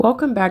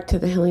Welcome back to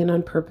the Healing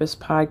on Purpose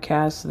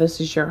podcast.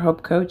 This is your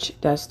Hope Coach,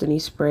 Destiny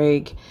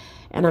Sprague,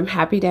 and I'm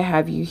happy to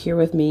have you here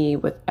with me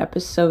with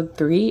episode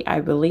 3,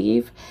 I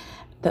believe,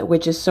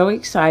 which is so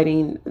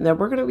exciting that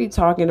we're going to be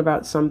talking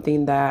about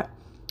something that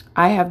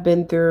I have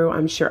been through.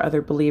 I'm sure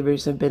other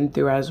believers have been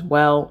through as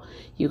well.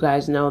 You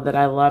guys know that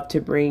I love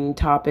to bring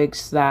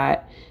topics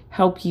that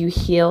help you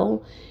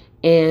heal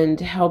and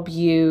help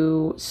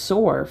you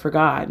soar for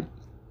God.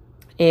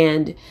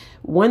 And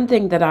one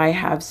thing that I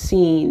have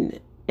seen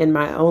in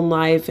my own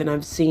life, and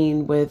I've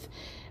seen with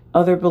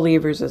other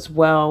believers as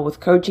well, with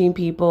coaching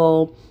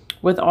people,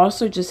 with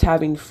also just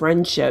having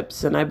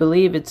friendships, and I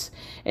believe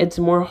it's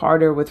more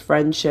harder with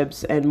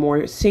friendships and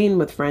more seen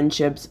with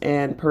friendships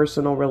and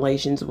personal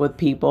relations with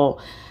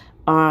people,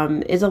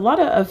 is a lot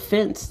of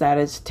offense that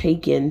is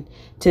taken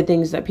to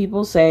things that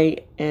people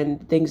say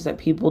and things that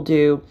people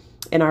do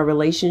in our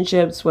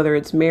relationships, whether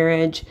it's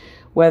marriage,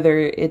 whether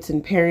it's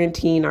in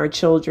parenting our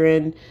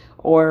children,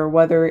 or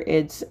whether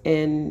it's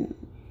in,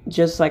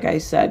 just like I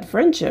said,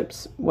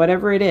 friendships,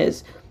 whatever it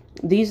is.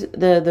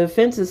 The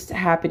offense is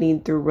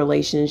happening through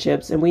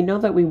relationships, and we know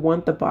that we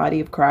want the body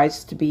of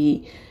Christ to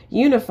be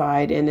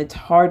unified, and it's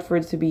hard for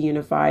it to be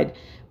unified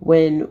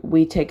when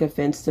we take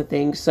offense to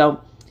things. So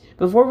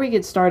before we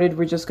get started,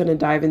 we're just going to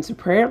dive into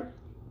prayer,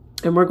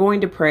 and we're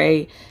going to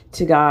pray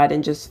to God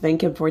and just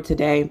thank Him for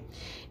today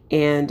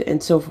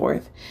and so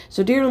forth.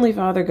 So dear Heavenly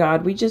Father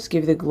God, we just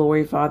give the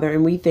glory, Father,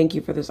 and we thank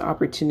you for this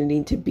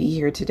opportunity to be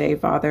here today,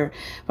 Father.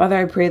 Father,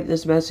 I pray that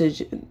this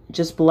message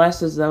just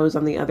blesses those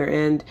on the other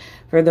end.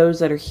 For those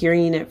that are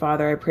hearing it,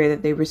 Father, I pray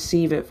that they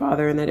receive it,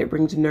 Father, and that it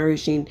brings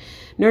nourishment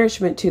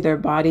to their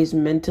bodies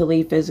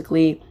mentally,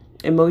 physically,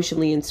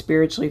 emotionally, and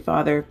spiritually,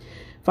 Father.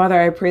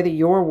 Father, I pray that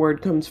your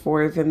word comes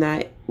forth and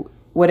that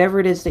whatever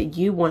it is that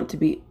you want to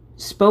be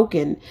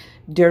spoken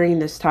during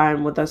this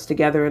time with us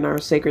together in our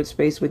sacred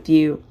space with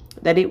you,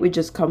 that it would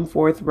just come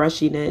forth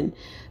rushing in.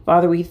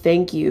 Father, we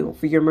thank you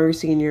for your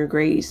mercy and your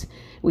grace.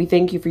 We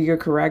thank you for your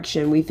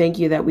correction. We thank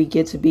you that we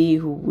get to be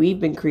who we've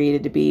been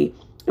created to be,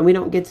 and we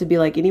don't get to be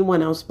like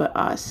anyone else but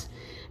us.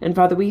 And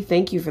Father, we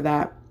thank you for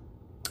that.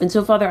 And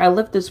so, Father, I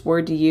lift this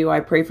word to you. I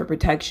pray for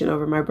protection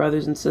over my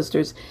brothers and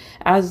sisters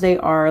as they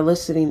are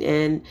listening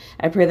in.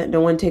 I pray that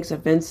no one takes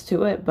offense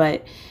to it,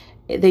 but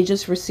they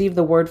just receive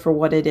the word for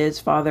what it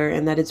is, Father,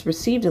 and that it's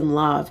received in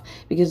love,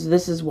 because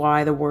this is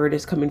why the word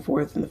is coming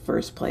forth in the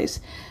first place.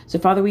 So,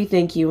 Father, we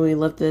thank you, and we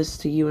lift this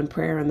to you in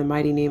prayer. In the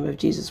mighty name of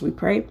Jesus, we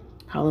pray.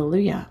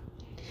 Hallelujah.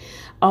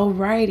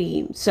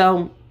 Alrighty.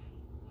 So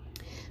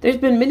there's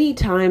been many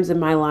times in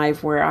my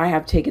life where I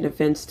have taken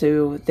offense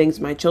to things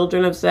my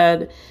children have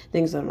said,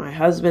 things that my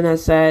husband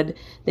has said,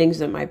 things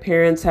that my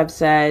parents have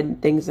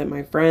said, things that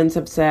my friends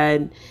have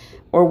said,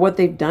 or what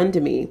they've done to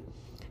me.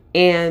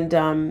 And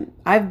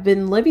I've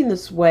been living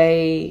this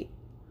way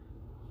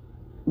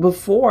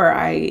before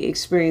I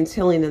experienced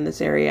healing in this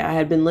area. I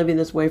had been living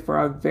this way for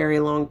a very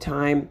long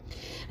time,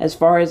 as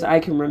far as I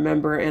can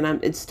remember.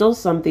 And it's still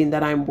something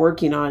that I'm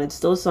working on. It's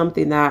still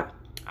something that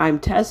I'm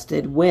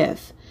tested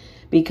with,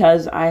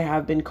 because I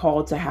have been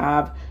called to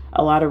have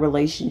a lot of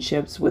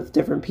relationships with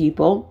different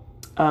people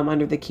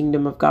under the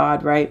kingdom of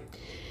God, right?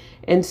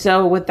 And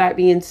so with that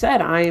being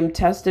said, I am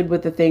tested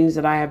with the things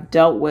that I have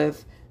dealt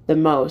with the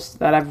most,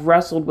 that I've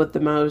wrestled with the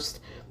most.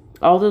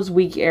 All those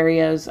weak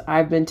areas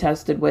I've been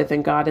tested with,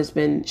 and God has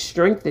been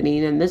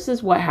strengthening. And this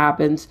is what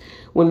happens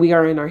when we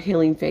are in our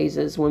healing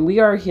phases. When we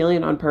are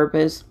healing on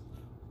purpose,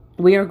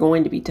 we are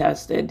going to be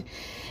tested.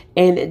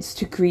 And it's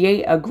to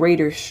create a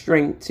greater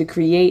strength, to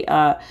create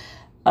a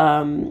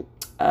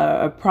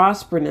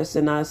prosperousness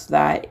in us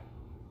that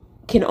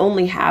can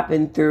only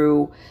happen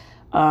through,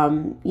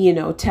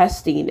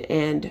 testing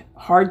and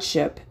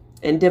hardship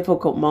and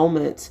difficult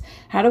moments.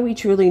 How do we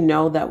truly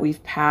know that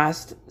we've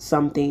passed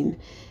something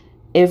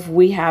if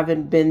we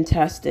haven't been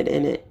tested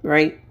in it,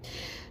 right?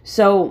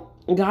 So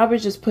God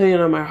was just putting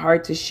it on my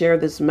heart to share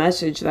this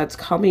message that's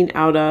coming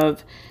out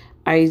of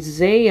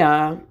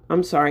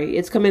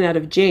it's coming out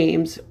of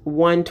James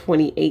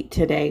 1:28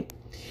 today.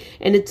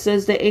 And it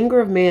says, the anger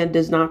of man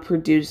does not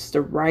produce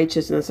the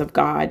righteousness of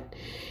God.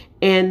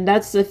 And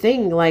that's the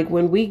thing, like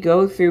when we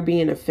go through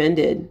being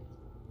offended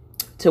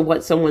to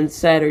what someone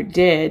said or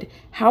did,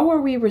 how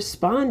are we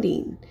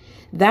responding?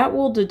 That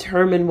will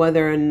determine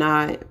whether or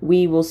not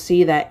we will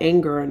see that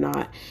anger or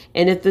not.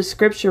 And if the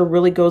scripture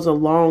really goes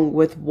along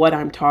with what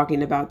I'm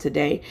talking about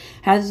today.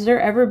 Has there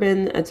ever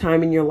been a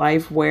time in your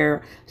life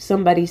where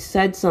somebody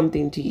said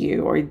something to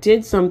you or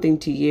did something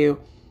to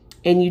you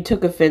and you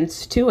took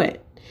offense to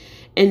it?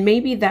 And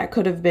maybe that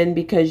could have been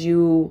because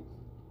you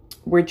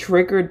were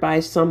triggered by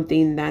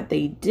something that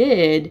they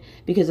did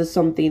because of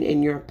something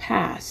in your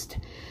past.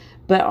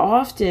 But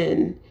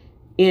often,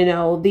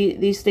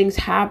 these things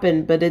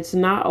happen, but it's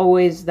not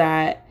always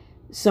that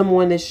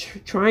someone is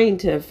trying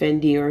to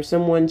offend you or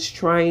someone's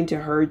trying to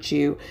hurt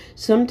you.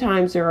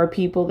 Sometimes there are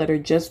people that are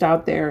just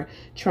out there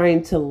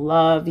trying to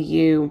love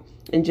you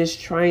and just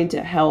trying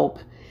to help.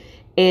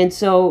 And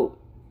so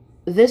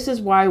this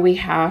is why we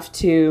have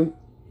to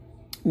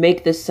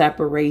make the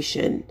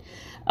separation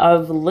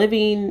of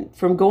living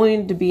from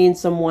going to being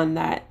someone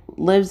that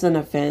lives in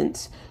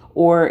offense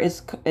or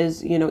is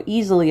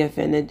easily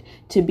offended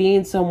to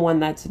being someone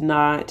that's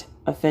not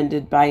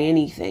offended by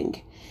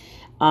anything.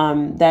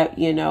 That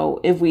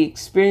if we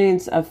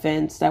experience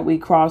offense, that we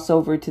cross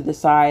over to the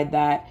side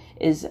that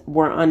is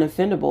we're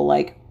unoffendable.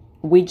 Like,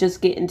 we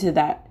just get into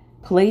that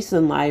place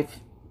in life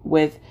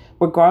with,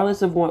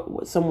 regardless of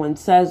what someone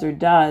says or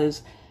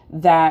does,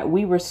 that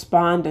we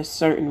respond a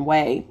certain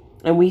way,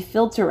 and we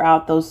filter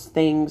out those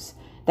things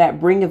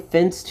that bring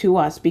offense to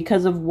us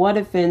because of what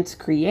offense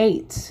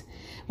creates.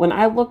 When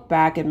I look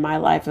back in my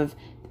life of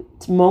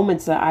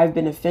moments that I've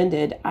been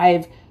offended,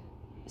 I've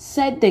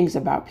said things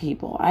about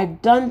people.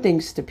 I've done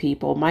things to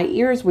people. My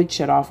ears would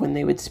shut off when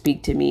they would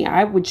speak to me.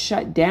 I would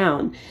shut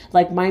down.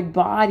 Like, my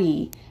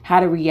body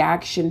had a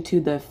reaction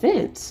to the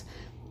offense.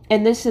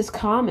 And this is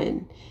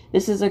common.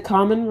 This is a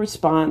common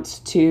response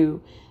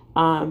to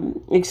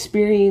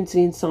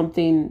experiencing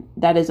something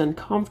that is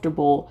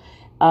uncomfortable.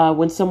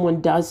 When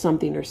someone does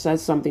something or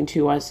says something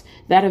to us,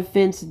 that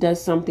offense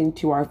does something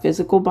to our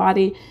physical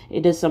body.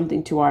 It does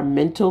something to our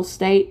mental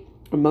state,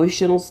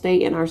 emotional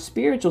state, and our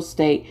spiritual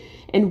state.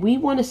 And we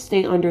want to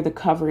stay under the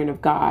covering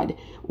of God.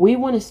 We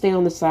want to stay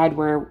on the side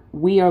where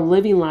we are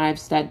living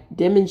lives that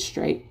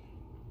demonstrate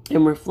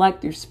and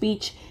reflect through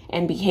speech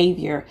and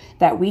behavior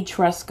that we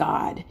trust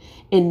God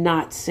and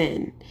not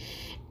sin.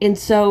 And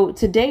so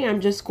today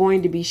I'm just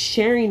going to be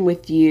sharing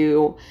with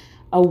you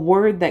a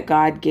word that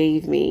God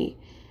gave me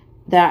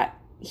that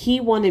He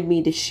wanted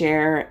me to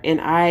share,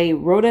 and I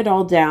wrote it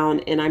all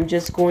down, and I'm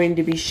just going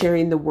to be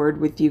sharing the word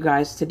with you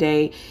guys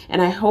today.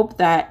 And I hope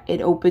that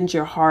it opens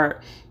your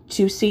heart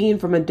to seeing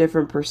from a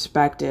different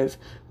perspective,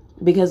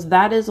 because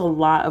that is a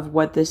lot of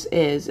what this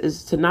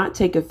is to not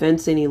take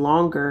offense any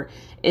longer,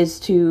 is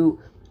to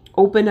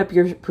open up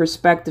your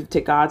perspective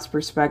to God's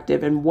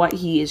perspective and what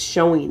He is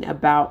showing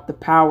about the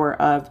power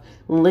of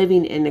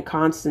living in a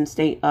constant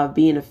state of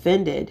being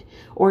offended,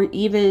 or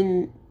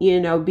even,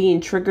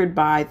 being triggered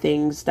by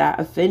things that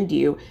offend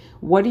you.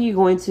 What are you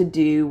going to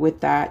do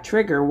with that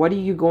trigger? What are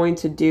you going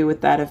to do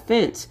with that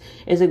offense?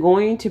 Is it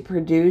going to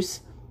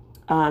produce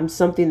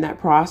something that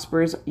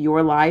prospers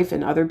your life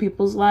and other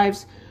people's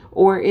lives?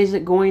 Or is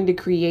it going to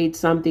create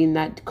something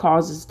that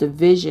causes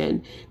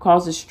division,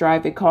 causes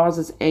strife, it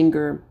causes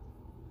anger?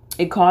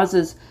 It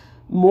causes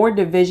more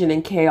division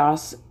and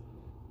chaos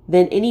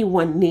than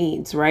anyone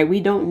needs, right? We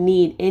don't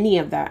need any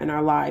of that in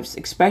our lives,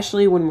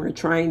 especially when we're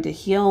trying to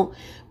heal.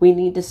 We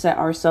need to set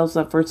ourselves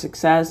up for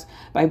success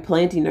by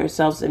planting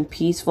ourselves in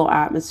peaceful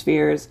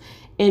atmospheres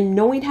and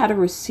knowing how to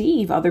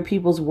receive other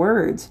people's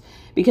words,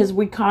 because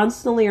we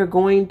constantly are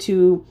going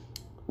to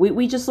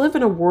we just live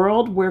in a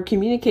world where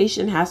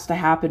communication has to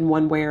happen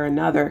one way or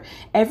another.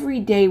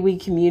 Every day we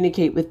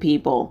communicate with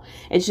people.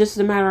 It's just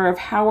a matter of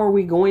how are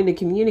we going to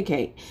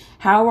communicate?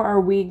 How are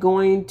we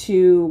going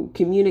to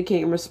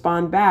communicate and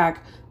respond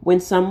back when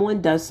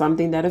someone does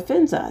something that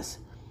offends us?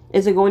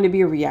 Is it going to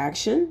be a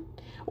reaction,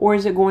 or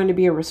is it going to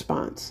be a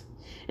response?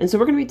 And so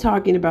we're going to be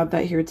talking about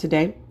that here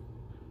today.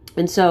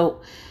 And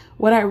so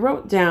what I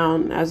wrote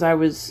down as I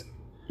was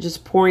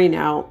just pouring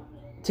out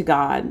to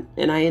God,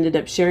 and I ended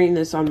up sharing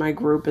this on my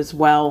group as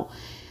well,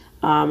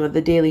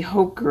 the Daily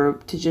Hope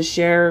group, to just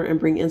share and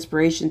bring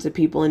inspiration to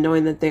people, and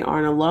knowing that they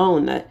aren't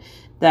alone,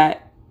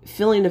 that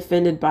feeling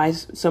offended by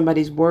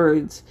somebody's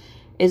words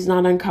is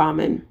not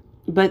uncommon,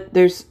 but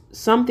there's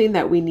something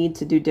that we need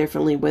to do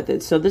differently with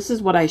it. So this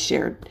is what I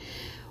shared.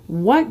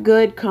 What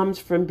good comes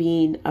from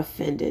being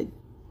offended?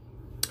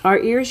 Our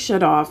ears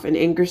shut off and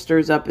anger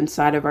stirs up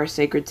inside of our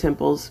sacred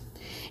temples.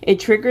 It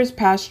triggers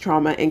past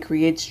trauma and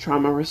creates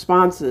trauma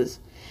responses.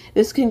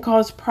 This can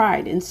cause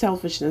pride and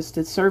selfishness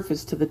to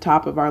surface to the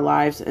top of our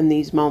lives in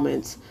these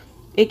moments.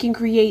 It can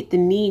create the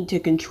need to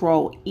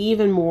control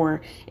even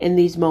more in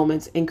these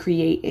moments and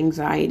create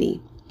anxiety.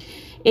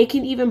 It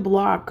can even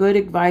block good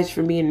advice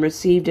from being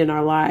received in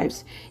our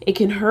lives. It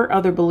can hurt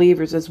other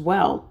believers as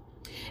well.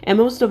 And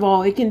most of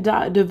all, it can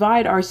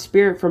divide our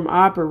spirit from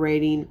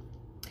operating,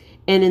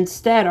 and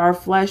instead our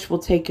flesh will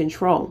take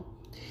control.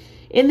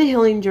 In my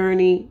healing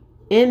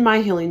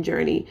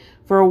journey,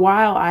 for a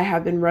while I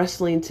have been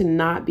wrestling to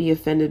not be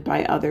offended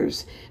by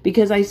others,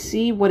 because I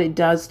see what it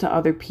does to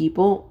other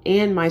people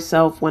and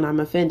myself when I'm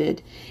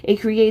offended.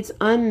 It creates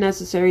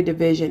unnecessary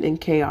division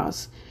and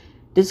chaos.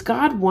 Does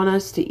God want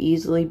us to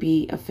easily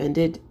be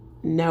offended?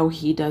 No,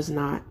 He does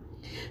not.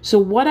 So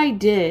what I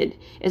did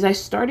is I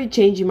started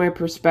changing my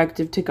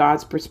perspective to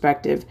God's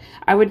perspective.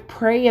 I would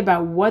pray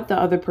about what the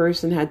other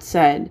person had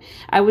said.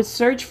 I would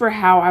search for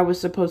how I was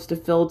supposed to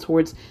feel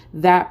towards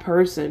that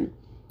person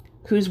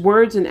whose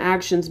words and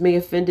actions may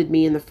have offended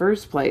me in the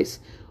first place.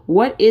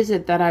 What is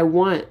it that I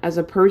want as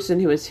a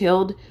person who is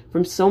healed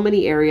from so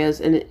many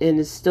areas and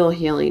is still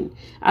healing?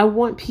 I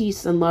want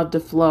peace and love to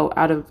flow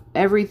out of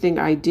everything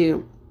I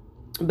do.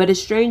 But a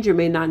stranger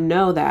may not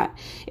know that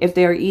if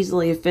they are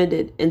easily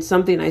offended and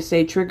something I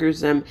say triggers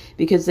them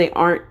because they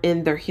aren't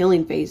in their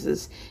healing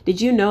phases. Did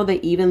you know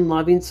that even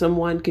loving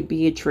someone could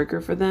be a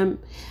trigger for them?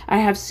 I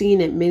have seen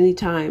it many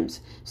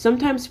times.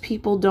 Sometimes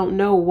people don't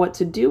know what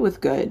to do with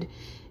good.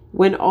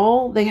 when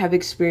all they have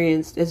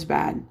experienced is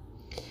bad.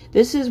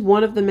 This is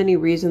one of the many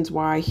reasons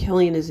why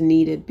healing is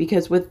needed,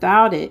 because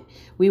without it,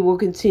 we will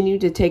continue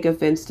to take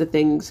offense to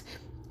things,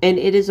 and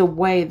it is a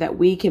way that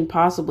we can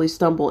possibly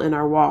stumble in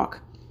our walk.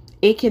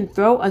 It can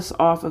throw us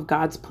off of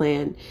God's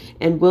plan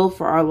and will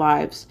for our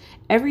lives.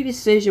 Every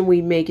decision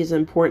we make is an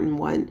important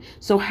one.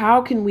 So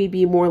how can we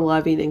be more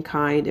loving and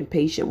kind and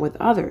patient with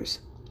others?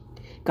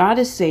 God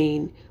is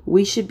saying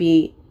we should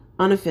be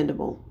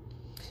unoffendable.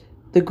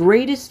 The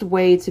greatest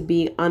way to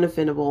be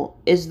unoffendable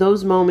is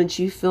those moments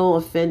you feel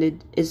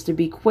offended is to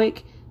be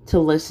quick to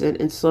listen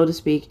and slow to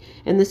speak.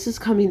 And this is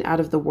coming out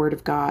of the Word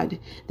of God.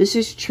 This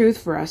is truth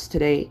for us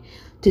today,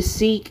 to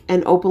seek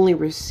and openly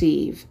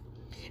receive.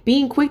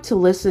 Being quick to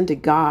listen to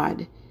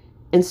God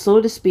and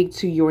slow to speak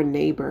to your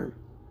neighbor.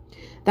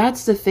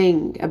 That's the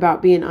thing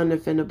about being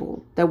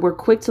unoffendable, that we're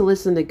quick to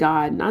listen to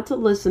God, not to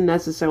listen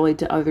necessarily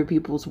to other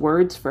people's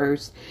words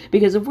first.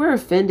 Because if we're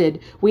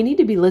offended, we need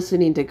to be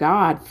listening to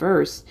God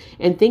first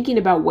and thinking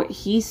about what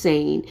He's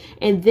saying,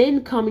 and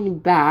then coming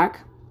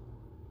back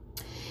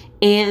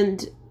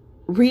and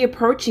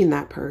reapproaching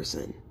that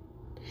person.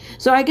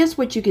 So I guess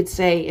what you could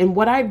say, and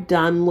what I've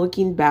done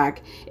looking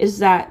back, is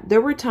that there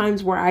were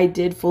times where I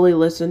did fully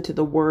listen to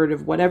the word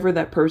of whatever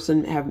that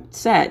person had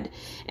said.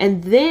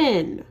 And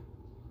then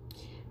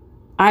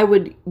I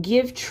would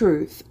give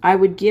truth. I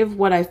would give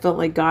what I felt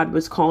like God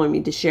was calling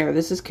me to share.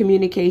 This is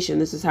communication.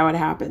 This is how it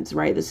happens,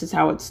 right? This is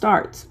how it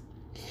starts.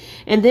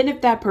 And then if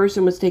that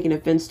person was taking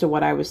offense to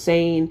what I was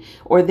saying,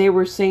 or they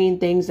were saying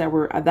things that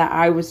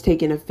I was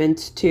taking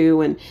offense to,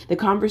 and the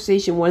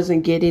conversation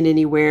wasn't getting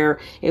anywhere,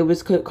 it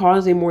was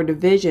causing more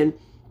division,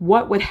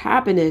 what would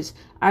happen is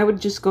I would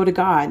just go to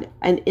God.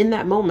 And in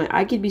that moment,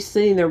 I could be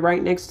sitting there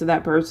right next to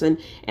that person,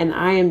 and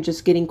I am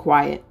just getting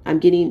quiet. I'm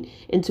getting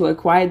into a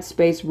quiet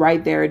space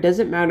right there. It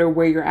doesn't matter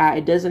where you're at.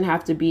 It doesn't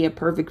have to be a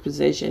perfect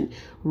position.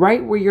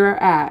 Right where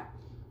you're at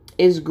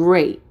is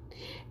great.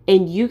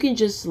 And you can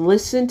just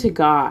listen to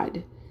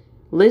God.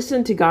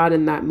 Listen to God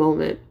in that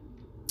moment.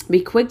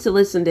 Be quick to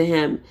listen to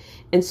Him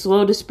and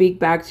slow to speak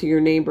back to your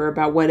neighbor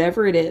about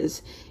whatever it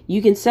is.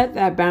 You can set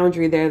that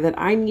boundary there that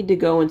I need to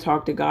go and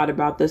talk to God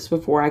about this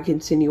before I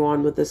continue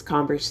on with this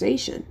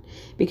conversation,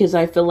 because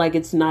I feel like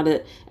it's not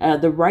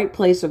the right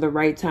place or the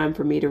right time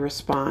for me to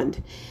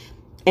respond.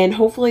 And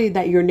hopefully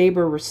that your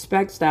neighbor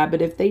respects that.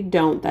 But if they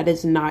don't, that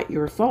is not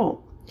your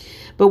fault.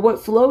 But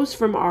what flows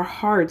from our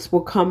hearts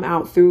will come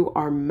out through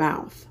our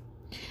mouth.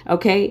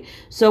 Okay,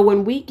 so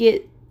when we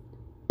get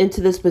into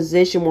this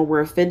position where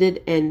we're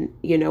offended and,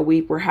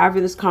 we're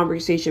having this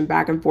conversation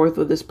back and forth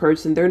with this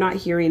person, they're not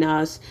hearing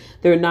us,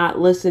 they're not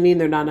listening,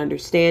 they're not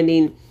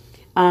understanding.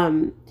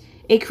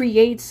 It can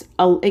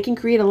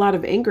create a lot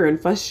of anger and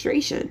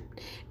frustration.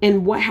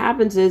 And what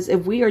happens is,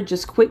 if we are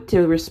just quick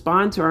to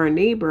respond to our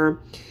neighbor,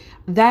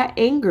 that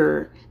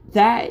anger,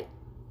 that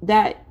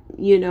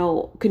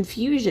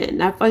confusion,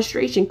 that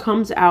frustration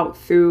comes out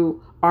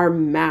through our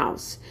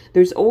mouths.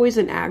 There's always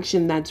an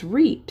action that's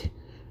reaped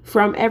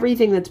from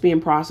everything that's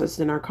being processed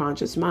in our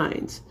conscious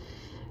minds.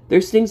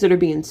 There's things that are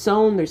being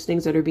sown, there's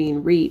things that are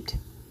being reaped.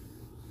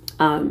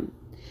 Our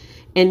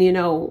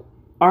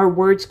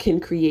words can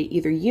create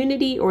either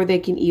unity, or they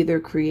can either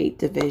create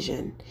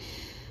division.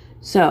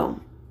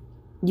 So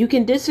you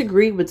can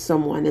disagree with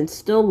someone and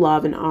still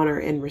love and honor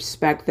and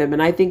respect them.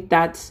 And I think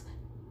that's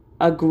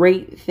a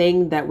great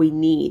thing that we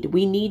need.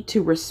 We need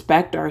to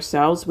respect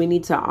ourselves. We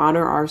need to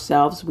honor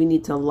ourselves. We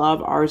need to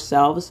love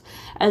ourselves,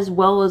 as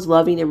well as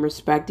loving and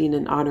respecting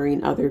and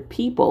honoring other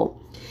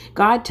people.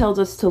 God tells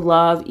us to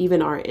love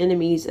even our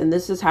enemies, and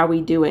this is how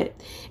we do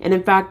it. And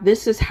in fact,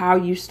 this is how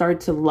you start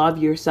to love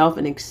yourself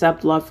and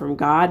accept love from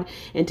God,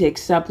 and to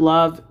accept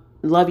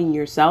loving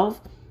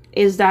yourself,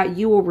 is that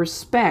you will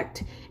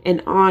respect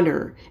and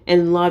honor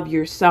and love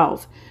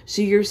yourself.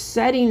 So you're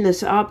setting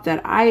this up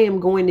that I am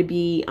going to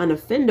be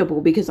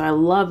unoffendable because I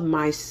love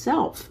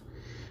myself,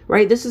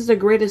 right? This is the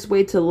greatest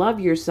way to love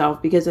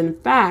yourself, because in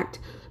fact,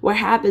 what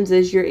happens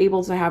is you're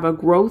able to have a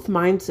growth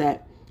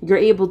mindset. You're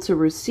able to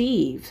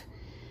receive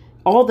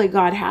all that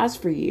God has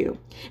for you.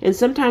 And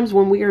sometimes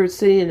when we are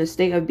sitting in a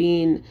state of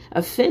being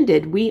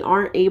offended, we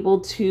aren't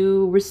able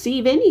to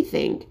receive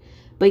anything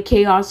but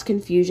chaos,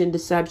 confusion,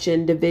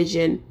 deception,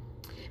 division,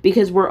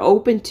 because we're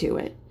open to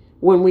it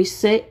when we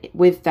sit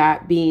with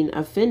that being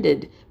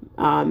offended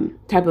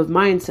type of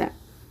mindset.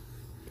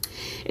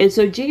 And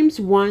so James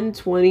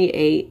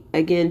 1:28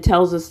 again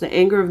tells us the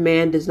anger of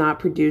man does not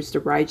produce the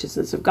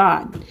righteousness of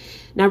God.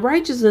 Now,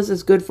 righteousness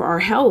is good for our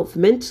health,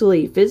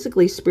 mentally,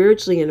 physically,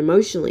 spiritually, and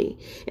emotionally.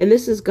 And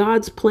this is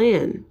God's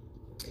plan.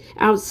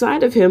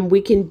 Outside of Him,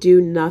 we can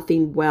do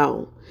nothing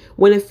well.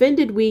 When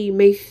offended, we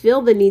may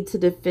feel the need to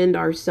defend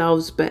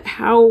ourselves, but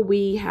how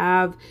we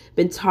have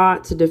been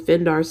taught to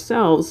defend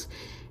ourselves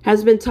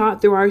has been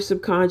taught through our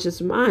subconscious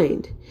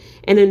mind.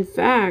 And in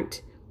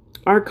fact,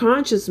 our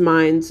conscious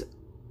minds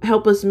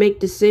help us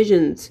make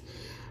decisions.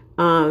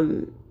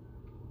 And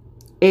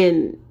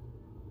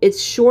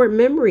it's short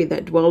memory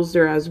that dwells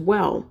there as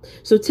well.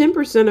 So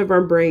 10% of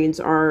our brains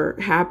are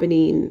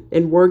happening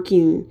and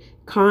working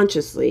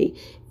consciously.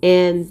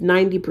 And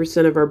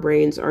 90% of our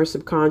brains are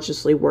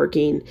subconsciously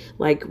working,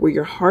 like where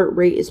your heart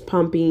rate is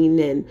pumping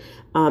and,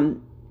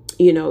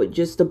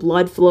 just the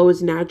blood flow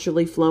is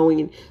naturally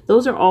flowing.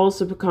 Those are all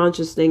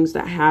subconscious things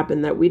that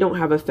happen that we don't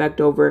have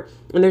effect over.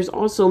 And there's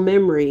also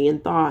memory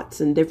and thoughts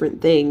and different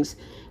things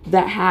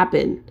that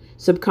happen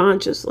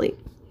subconsciously.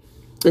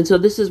 And so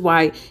this is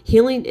why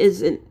healing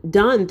isn't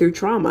done through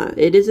trauma.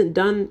 It isn't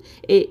done.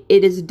 It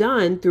is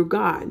done through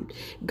God.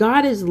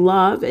 God is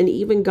love, and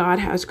even God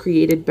has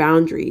created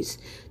boundaries.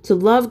 To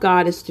love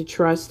God is to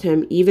trust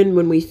him even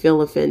when we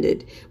feel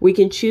offended. We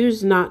can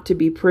choose not to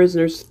be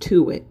prisoners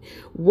to it.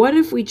 What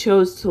if we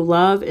chose to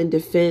love and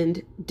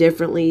defend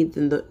differently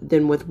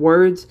than with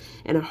words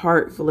and a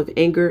heart full of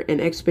anger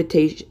and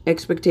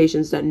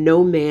expectations that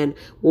no man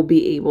will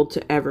be able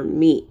to ever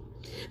meet?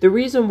 The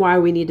reason why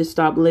we need to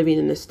stop living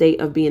in a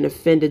state of being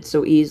offended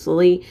so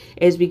easily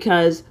is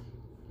because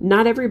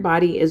not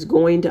everybody is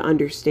going to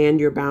understand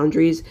your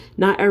boundaries.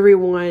 Not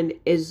everyone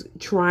is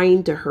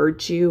trying to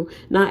hurt you.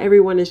 Not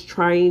everyone is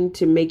trying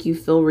to make you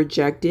feel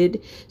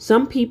rejected.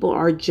 Some people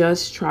are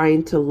just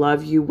trying to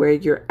love you where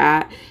you're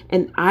at.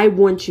 And I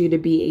want you to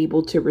be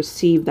able to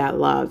receive that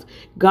love.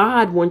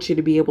 God wants you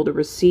to be able to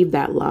receive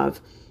that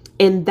love.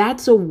 And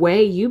that's a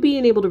way, you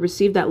being able to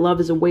receive that love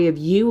is a way of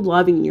you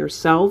loving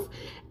yourself.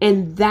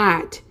 And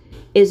that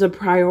is a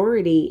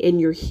priority in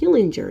your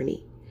healing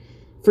journey,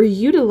 for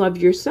you to love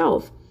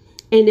yourself.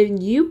 And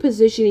in you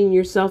positioning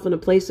yourself in a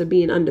place of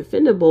being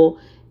undefendable,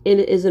 and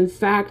it is in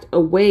fact a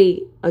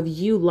way of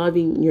you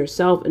loving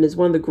yourself, and is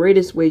one of the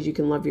greatest ways you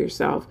can love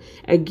yourself.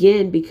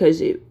 Again,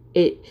 because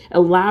it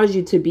allows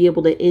you to be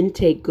able to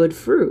intake good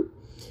fruit.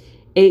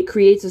 It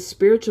creates a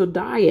spiritual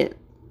diet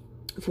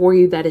for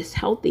you that is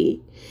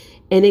healthy,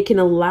 and it can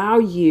allow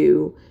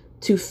you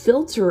to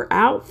filter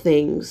out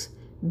things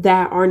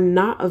that are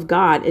not of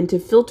God, and to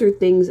filter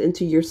things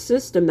into your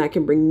system that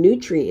can bring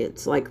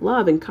nutrients like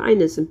love and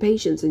kindness and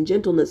patience and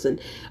gentleness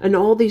and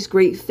all these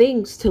great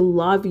things to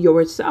love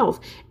yourself.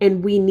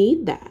 And we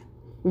need that.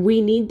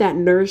 We need that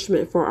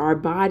nourishment for our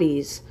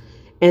bodies.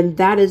 And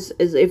that is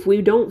if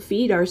we don't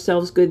feed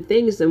ourselves good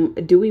things, then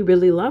do we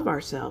really love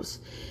ourselves?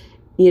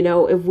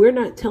 If we're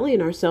not telling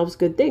ourselves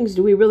good things,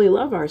 do we really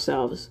love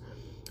ourselves?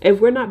 If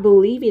we're not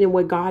believing in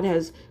what God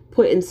has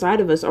put inside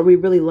of us, are we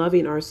really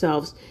loving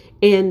ourselves?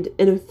 And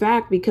in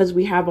fact, because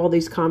we have all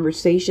these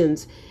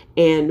conversations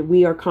and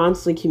we are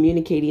constantly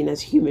communicating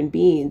as human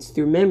beings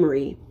through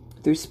memory,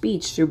 through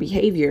speech, through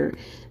behavior,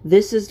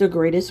 this is the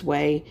greatest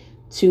way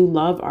to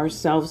love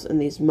ourselves in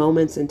these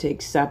moments and to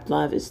accept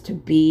love, is to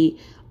be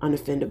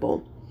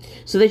unoffendable.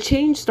 So the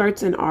change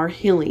starts in our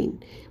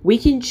healing. We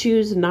can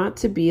choose not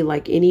to be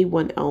like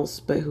anyone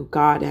else, but who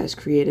God has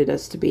created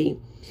us to be.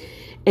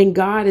 And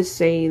God is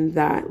saying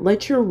that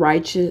let your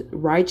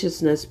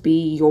righteousness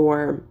be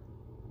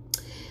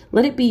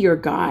let it be your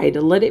guide.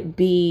 Let it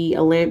be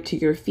a lamp to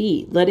your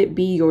feet. Let it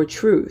be your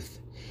truth.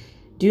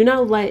 Do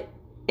not let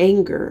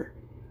anger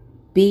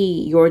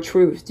be your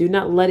truth. Do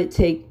not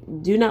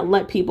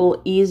let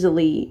people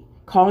easily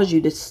cause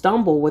you to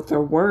stumble with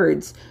their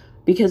words,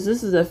 because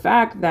this is a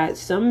fact that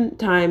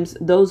sometimes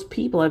those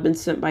people have been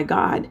sent by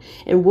God.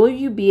 And will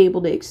you be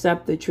able to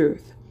accept the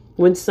truth?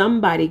 When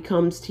somebody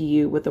comes to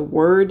you with a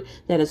word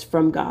that is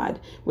from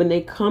God, when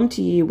they come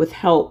to you with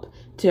help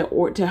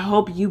to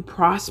help you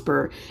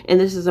prosper, and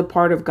this is a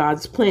part of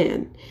God's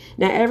plan.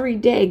 Now, every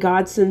day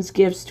God sends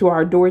gifts to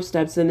our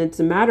doorsteps, and it's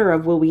a matter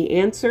of we will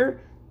answer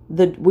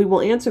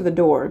the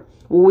door.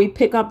 Will we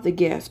pick up the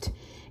gift?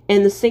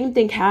 And the same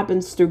thing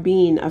happens through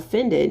being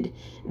offended,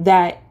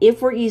 that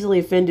if we're easily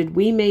offended,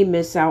 we may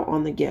miss out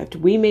on the gift.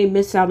 We may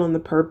miss out on the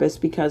purpose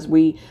because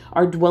we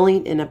are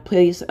dwelling in a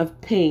place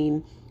of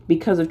pain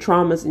because of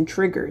traumas and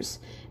triggers.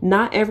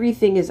 Not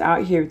everything is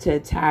out here to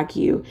attack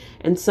you,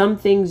 and some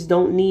things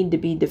don't need to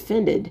be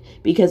defended,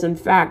 because in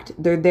fact,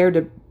 they're there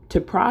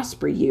to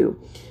prosper you.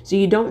 So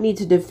you don't need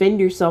to defend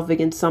yourself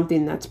against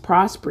something that's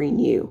prospering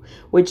you.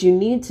 What you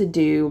need to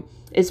do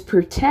is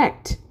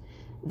protect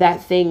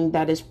that thing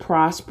that is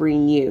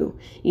prospering you.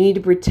 You need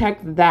to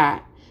protect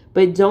that,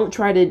 but don't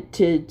try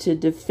to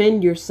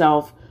defend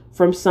yourself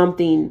from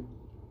something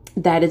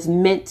that is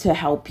meant to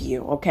help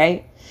you,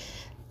 okay?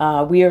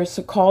 We are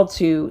so called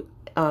to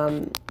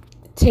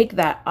take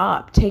that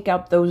up, take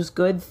out those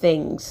good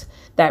things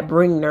that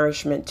bring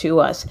nourishment to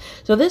us.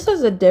 So this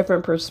is a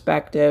different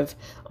perspective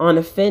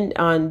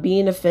on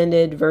being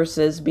offended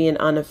versus being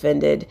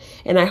unoffended.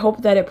 And I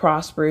hope that it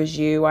prospers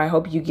you. I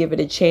hope you give it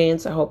a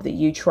chance. I hope that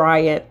you try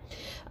it.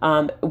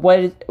 What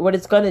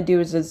it's going to do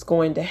is it's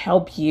going to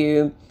help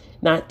you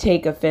not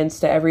take offense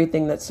to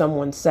everything that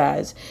someone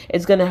says.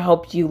 It's going to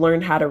help you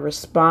learn how to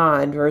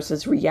respond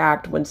versus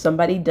react when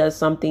somebody does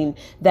something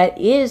that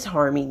is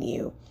harming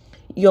you.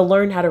 You'll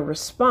learn how to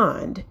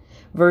respond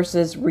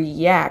versus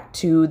react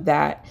to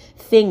that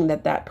thing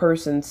that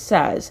person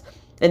says.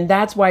 And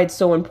that's why it's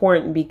so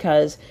important,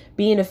 because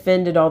being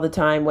offended all the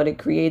time, what it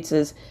creates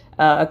is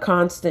a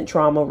constant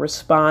trauma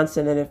response,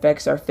 and it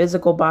affects our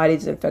physical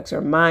bodies, it affects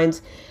our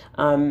minds.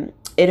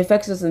 it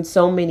affects us in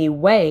so many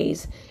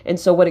ways. And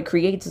so what it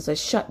creates is a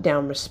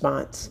shutdown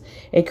response.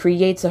 It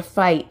creates a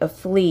fight, a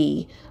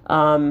flee,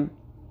 a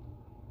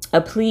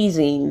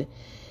pleasing,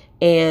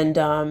 and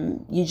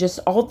you just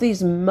all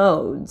these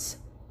modes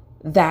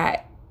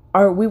that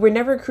we were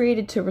never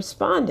created to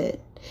respond in.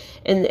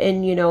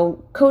 And you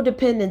know,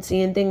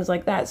 codependency and things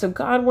like that. So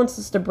God wants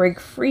us to break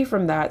free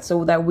from that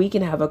so that we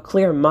can have a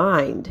clear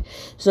mind,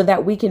 so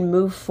that we can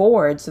move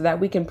forward, so that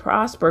we can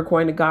prosper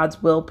according to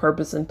God's will,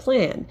 purpose, and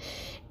plan.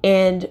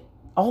 And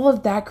all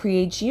of that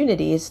creates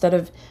unity instead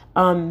of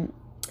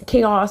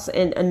chaos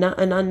and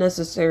an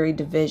unnecessary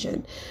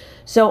division.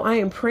 So I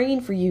am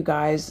praying for you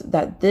guys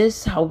that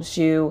this helps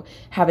you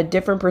have a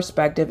different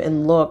perspective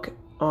and look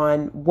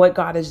on what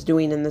God is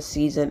doing in the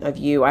season of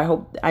you. I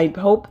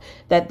hope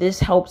that this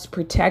helps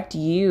protect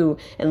you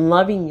and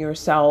loving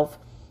yourself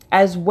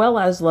as well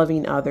as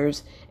loving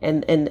others,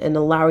 and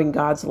allowing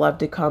God's love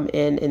to come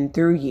in and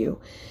through you.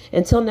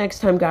 Until next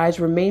time, guys,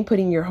 remain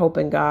putting your hope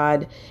in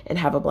God and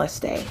have a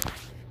blessed day.